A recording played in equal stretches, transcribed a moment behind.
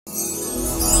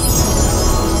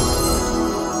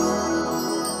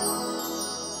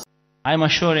I'm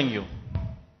assuring you,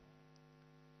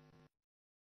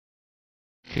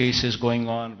 cases going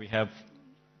on, we have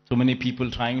too many people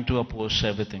trying to oppose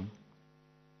everything.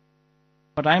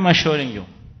 But I'm assuring you,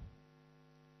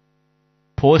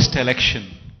 post-election,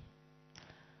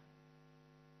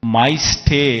 my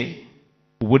stay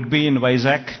would be in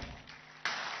Vizag.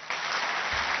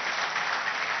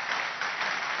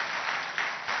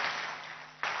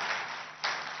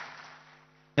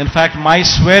 In fact, my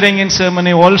swearing-in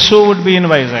ceremony also would be in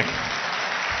Vizag.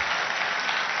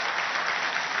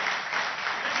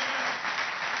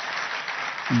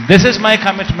 This is my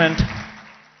commitment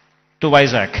to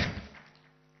Vizag.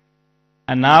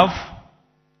 And now,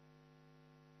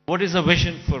 what is the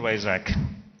vision for Vizag?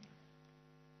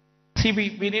 See,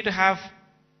 we need to have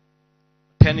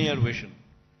a 10-year vision.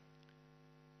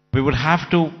 We would have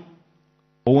to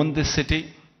own this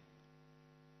city,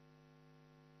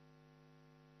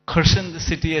 christen the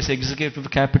city as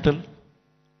executive capital,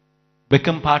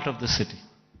 become part of the city,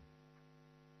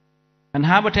 and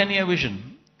have a 10-year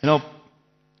vision. You know,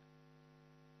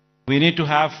 we need to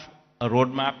have a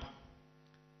roadmap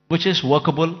which is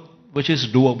workable, which is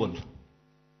doable.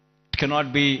 It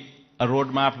cannot be a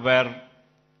roadmap where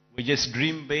we just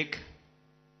dream big,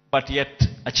 but yet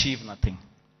achieve nothing,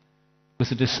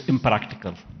 because it is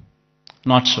impractical.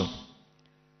 Not so.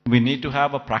 We need to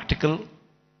have a practical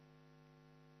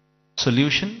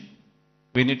solution,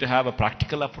 we need to have a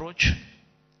practical approach,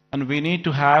 and we need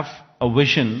to have a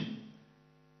vision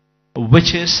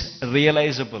which is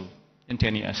realizable in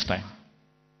 10 years' time.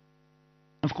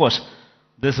 Of course,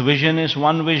 this vision is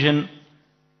one vision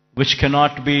which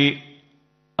cannot be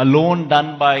alone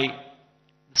done by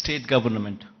the state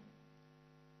government.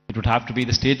 It would have to be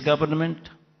the state government,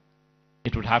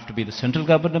 it would have to be the central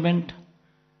government,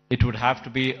 it would have to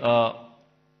be a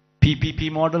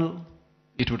PPP model,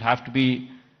 it would have to be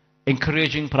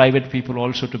encouraging private people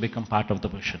also to become part of the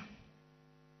vision.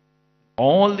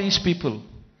 All these people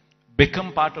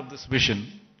become part of this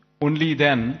vision, only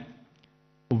then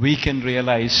we can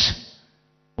realize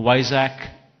Vizag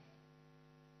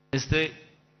is the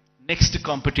next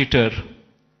competitor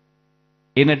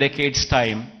in a decade's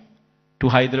time to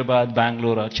Hyderabad,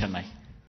 Bangalore or Chennai.